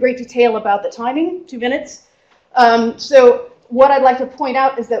in great detail about the timing, 2 minutes. So what I'd like to point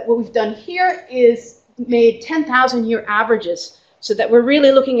out is that what we've done here is made 10,000 year averages so that we're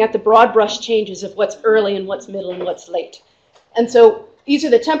really looking at the broad brush changes of what's early and what's middle and what's late. And so these are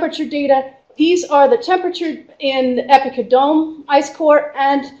the temperature data. These are the temperature in Epicodome ice core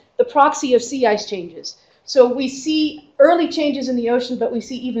and the proxy of sea ice changes. So we see early changes in the ocean, but we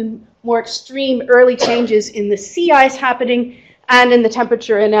see even more extreme early changes in the sea ice happening and in the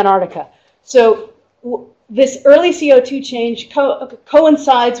temperature in Antarctica. So this early CO2 change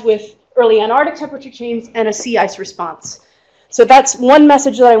coincides with early Antarctic temperature change and a sea ice response. So that's one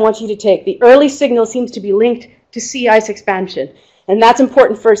message that I want you to take. The early signal seems to be linked to sea ice expansion, and that's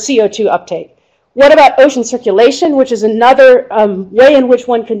important for CO2 uptake. What about ocean circulation, which is another way in which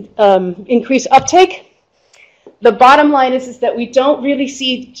one can increase uptake? The bottom line is that we don't really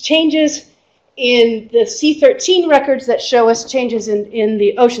see changes in the C13 records that show us changes in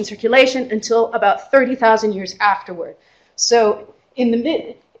the ocean circulation until about 30,000 years afterward. So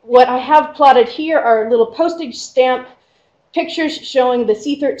what I have plotted here are little postage stamp pictures showing the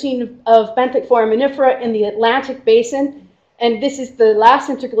C13 of benthic foraminifera in the Atlantic basin. And this is the last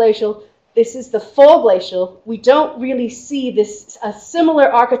interglacial. This is the fall glacial. We don't really see a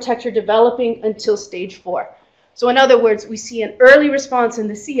similar architecture developing until stage 4. So in other words, we see an early response in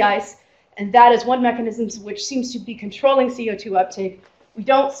the sea ice, and that is one mechanism which seems to be controlling CO2 uptake. We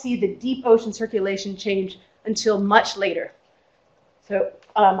don't see the deep ocean circulation change until much later. So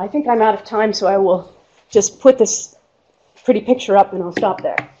I think I'm out of time, so I will just put this pretty picture up and I'll stop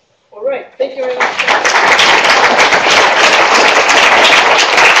there. All right, thank you very much.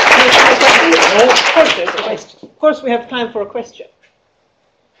 Of course, we have time for a question.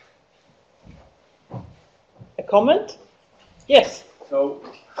 A comment? Yes. So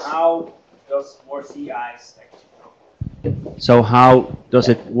how does more sea ice actually? So how does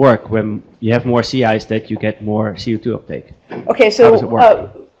it work when you have more sea ice that you get more CO2 uptake? Okay, so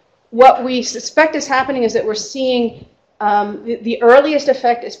what we suspect is happening is that we're seeing the earliest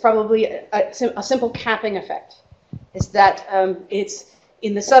effect is probably a simple capping effect. Is that it's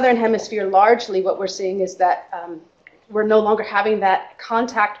in the southern hemisphere largely what we're seeing is that we're no longer having that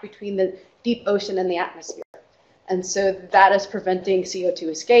contact between the deep ocean and the atmosphere. And so that is preventing CO2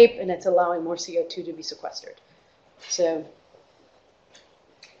 escape, and it's allowing more CO2 to be sequestered. So,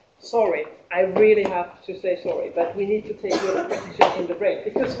 sorry, I really have to say sorry, but we need to take your questions in the break,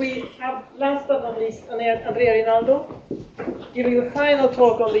 because we have, last but not least, Andrea Rinaldo giving the final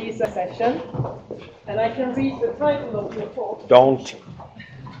talk on the ESAG session, and I can read the title of your talk. Don't.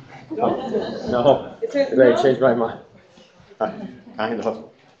 Don't? No, It says I no? changed my mind. Kind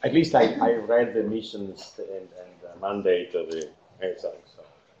of. At least I read the missions and mandate of the ESAG. So.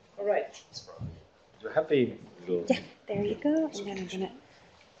 All right. You have the little... yeah, there you go. And then I'm gonna...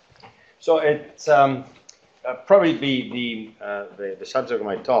 So it's probably the subject of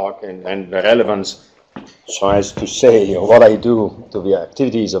my talk and the relevance, so as to say, of what I do to the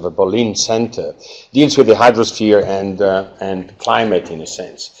activities of a Bolin center deals with the hydrosphere and climate in a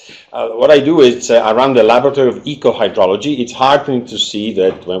sense. What I do is I run the laboratory of eco-hydrology. It's heartening to see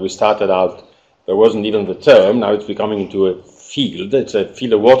that when we started out, there wasn't even the term. Now it's becoming into a field. It's a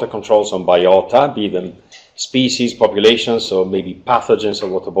field of water controls on biota, be them species, populations, or maybe pathogens of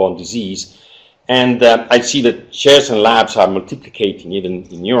waterborne disease. And I see that chairs and labs are multiplicating even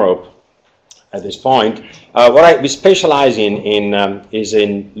in Europe at this point. What we specialize in is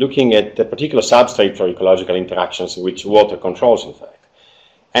in looking at the particular substrate for ecological interactions which water controls, in fact.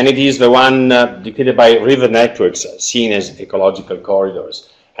 And it is the one depicted by river networks seen as ecological corridors.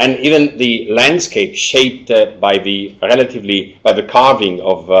 And even the landscape shaped by the carving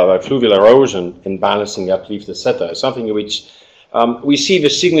of fluvial erosion and balancing uplift, etc. Something in which we see the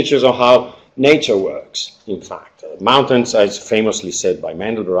signatures of how nature works, in fact. Mountains, as famously said by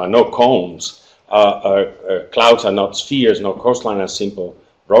Mandelbrot, are no cones. Clouds are not spheres, no coastline are simple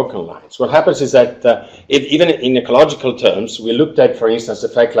broken lines. What happens is that even in ecological terms, we looked at, for instance, the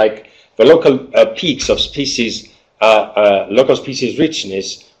fact like the local peaks of species, local species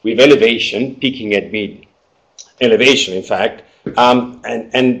richness with elevation, peaking at mid-elevation, in fact, we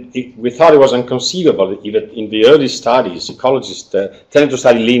thought it was inconceivable even in the early studies. Ecologists tended to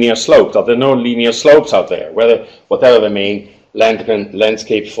study linear slopes. There are no linear slopes out there, whatever the main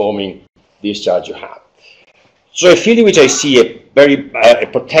landscape forming discharge you have. So a field in which I see a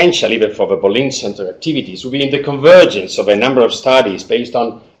potential even for the Bolin Center activities will be in the convergence of a number of studies based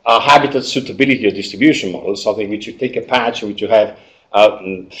on habitat suitability or distribution models, something which you take a patch, which you have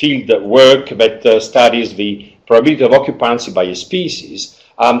field work that studies the probability of occupancy by a species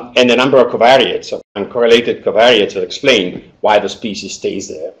and the number of covariates, uncorrelated covariates that explain why the species stays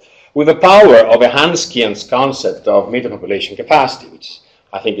there, with the power of a Hanskian's concept of metapopulation capacity, which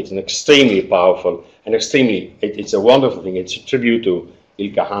I think it's an extremely powerful and it's a wonderful thing. It's a tribute to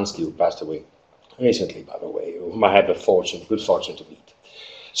Ilka Hansky, who passed away recently, by the way, whom I had the good fortune to meet.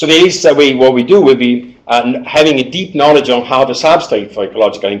 So there is what we do will be having a deep knowledge on how the substrate for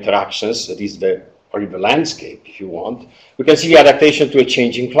ecological interactions, that is the landscape, if you want, we can see the adaptation to a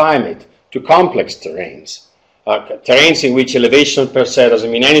changing climate, to complex terrains. Terrains in which elevation per se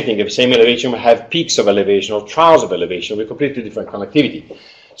doesn't mean anything. If the same elevation will have peaks of elevation or troughs of elevation with completely different connectivity.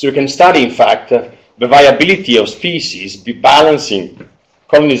 So we can study, in fact, the viability of species, be balancing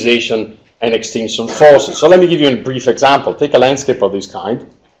colonization and extinction forces. So let me give you a brief example. Take a landscape of this kind,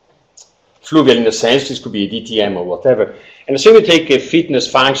 fluvial in a sense, this could be a DTM or whatever, and assume you take a fitness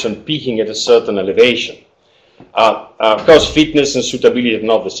function peaking at a certain elevation. Of course, fitness and suitability are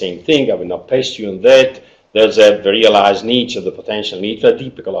not the same thing. I will not pest you on that. There's the realized niche of the potential need for a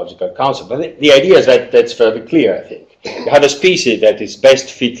deep ecological concept. But the idea is that that's fairly clear, I think. You have a species that is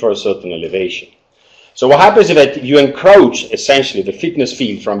best fit for a certain elevation. So what happens is that you encroach, essentially, the fitness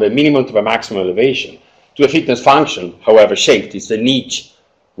field from the minimum to the maximum elevation to a fitness function, however shaped. It's the niche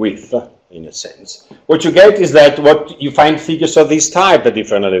width, in a sense. What you get is that what you find figures of this type at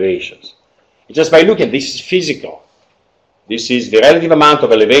different elevations. Just by looking, this is physical. This is the relative amount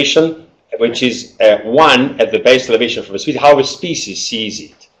of elevation, which is 1 at the base elevation for the species, how the species sees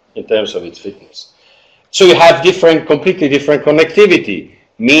it in terms of its fitness. So you have completely different connectivity,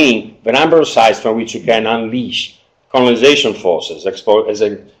 meaning the number of sites from which you can unleash colonization forces as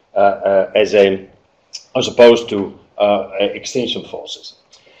opposed to extinction forces.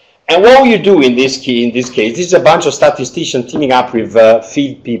 And what you do in this case, this is a bunch of statisticians teaming up with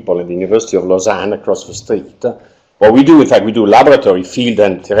field people at the University of Lausanne across the street. What we do, in fact, we do laboratory, field,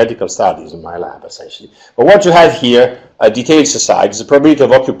 and theoretical studies in my lab, essentially. But what you have here, a detailed exercise, is the probability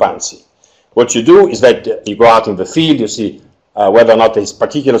of occupancy. What you do is that you go out in the field, you see whether or not this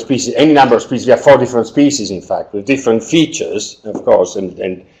particular species, any number of species, we have 4 different species, in fact, with different features, of course,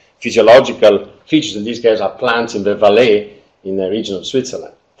 and physiological features. In this case, are plants in the Valais in the region of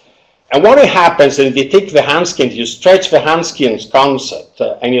Switzerland. And what happens is you take the Hanskian, you stretch the Hanskian concept,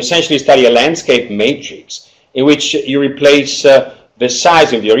 and you essentially study a landscape matrix in which you replace the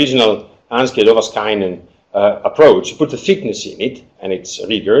size of the original Hanskian-Overskainen approach. You put the thickness in it, and it's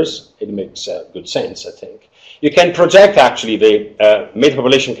rigorous. It makes good sense, I think. You can project, actually, the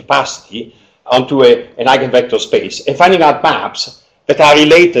metapopulation capacity onto an eigenvector space and finding out maps that are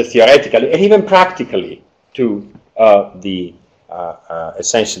related theoretically and even practically to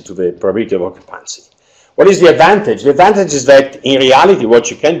essentially to the probability of occupancy. What is the advantage? The advantage is that in reality what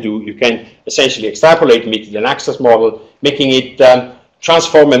you can do, you can essentially extrapolate, make it an access model, making it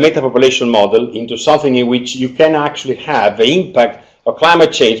transform a metapopulation model into something in which you can actually have the impact of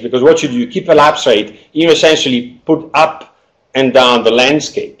climate change, because what you do, you keep a lapse rate, you essentially put up and down the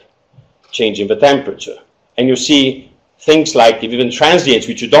landscape, changing the temperature. And you see things like even transients,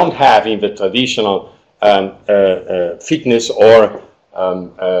 which you don't have in the traditional fitness or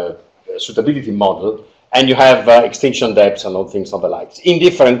suitability model, and you have extinction depths and all things of the like, in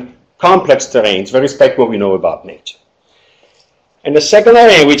different complex terrains, with respect to what we know about nature. And the second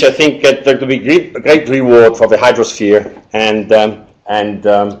area, which I think there could be a great reward for the hydrosphere and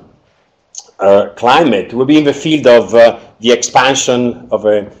climate, will be in the field of the expansion of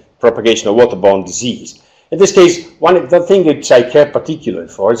a propagation of waterborne disease. In this case, the thing which I care particularly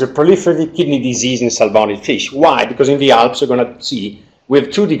for is a proliferative kidney disease in salmonid fish. Why? Because in the Alps, you're going to see,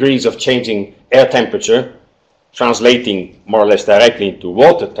 with 2 degrees of changing air temperature, translating more or less directly into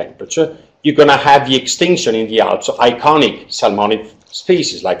water temperature, you're going to have the extinction in the Alps of iconic salmonid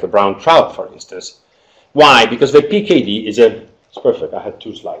species, like the brown trout, for instance. Why? Because the PKD is it's perfect, I had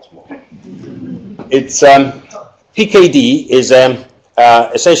 2 slides more. It's, PKD is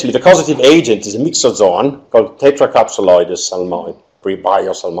essentially the causative agent is a mixozoan called Tetracapsuloides salmonid,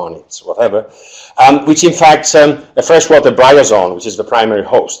 biosalmonids, whatever, which infects a freshwater bryozoan, which is the primary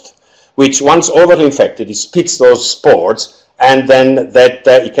host, which once overly infected, it spits those spores, and then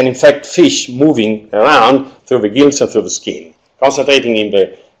it can infect fish moving around through the gills and through the skin, concentrating in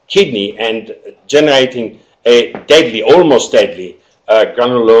the kidney and generating a deadly, almost deadly,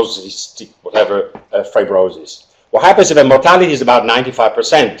 granulocytic, whatever, fibrosis. What happens is that mortality is about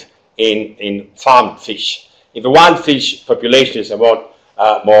 95% in farmed fish. In the wild fish population is about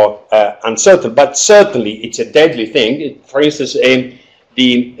more uncertain, but certainly it's a deadly thing. For instance,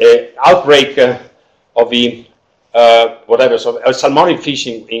 the outbreak of the salmonid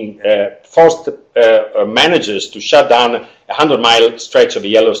fishing forced managers to shut down a 100-mile stretch of the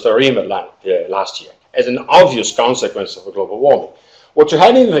Yellowstone River last year as an obvious consequence of global warming. What you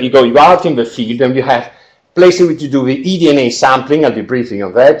have is you go out in the field and you have place in which you do the eDNA sampling. I'll be briefing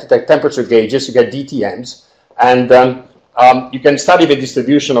on that. You take temperature gauges, you get DTMs, and you can study the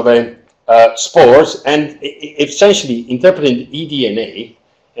distribution of spores, and essentially interpreting the eDNA,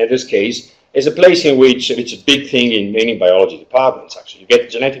 in this case, is a place in which it's a big thing in many biology departments, actually. You get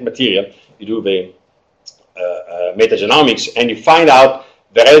genetic material, you do the metagenomics, and you find out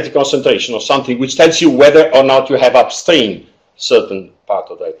the relative concentration of something which tells you whether or not you have upstream certain part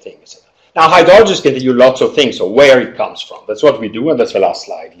of that thing. Now, hydrologists can tell you lots of things, or where it comes from. That's what we do, and that's the last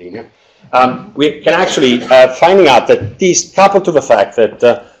slide, Lina. We can actually finding out that this, coupled to the fact that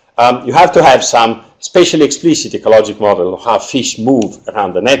you have to have some spatially explicit ecologic model of how fish move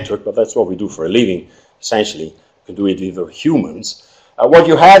around the network, but that's what we do for a living, essentially. You can do it with humans. What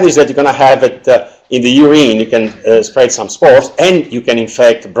you have is that you're going to have it in the urine, you can spread some spores, and you can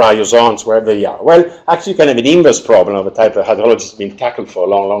infect bryozoans wherever they are. Well, actually, you can have an inverse problem of a type of hydrology that's been tackled for a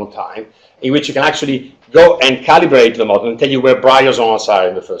long, long time, in which you can actually go and calibrate the model and tell you where bryozoans are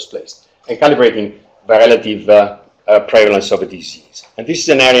in the first place, and calibrating the relative prevalence of a disease. And this is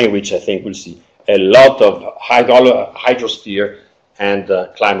an area in which I think we'll see a lot of hydrosphere and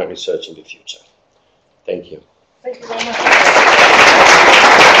climate research in the future. Thank you. Thank you very much.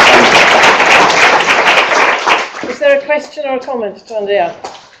 Is there a question or a comment to Andrea?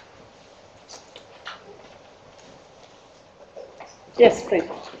 Yes, please.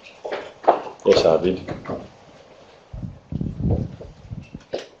 Yes, Arvid.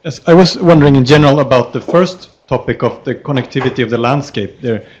 Yes, I was wondering in general about the first topic of the connectivity of the landscape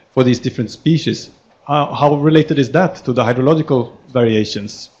there for these different species. How related is that to the hydrological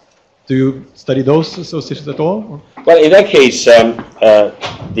variations? Do you study those associations at all? Or? Well, in that case,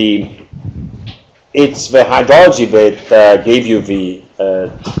 it's the hydrology that gave you the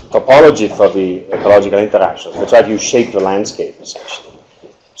topology for the ecological interactions. That's why you shape the landscape, essentially.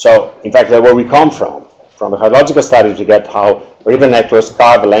 So, in fact, that's where we come from. From the hydrological studies, we get how river networks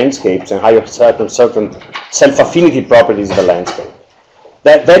carve landscapes and how you have certain self-affinity properties of the landscape.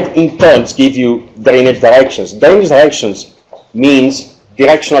 That in turn gives you drainage directions. Drainage directions means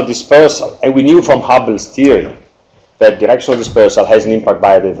directional dispersal, and we knew from Hubble's theory that directional dispersal has an impact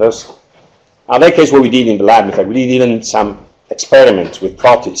biodiversity. Now, in that case, what we did in the lab, in fact, we did even some experiments with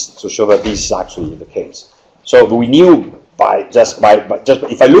protists to show that this is actually the case. So we knew just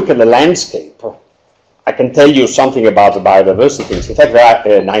if I look at the landscape, I can tell you something about the biodiversity. In fact, there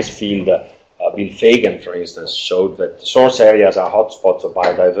are a nice field. Bill Fagan, for instance, showed that source areas are hotspots of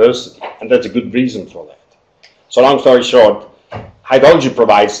biodiversity, and that's a good reason for that. So, long story short, hydrology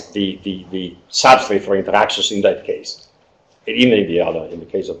provides the substrate for interactions in that case, and even in the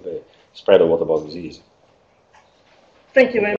case of the spread of waterborne disease. Thank you very much.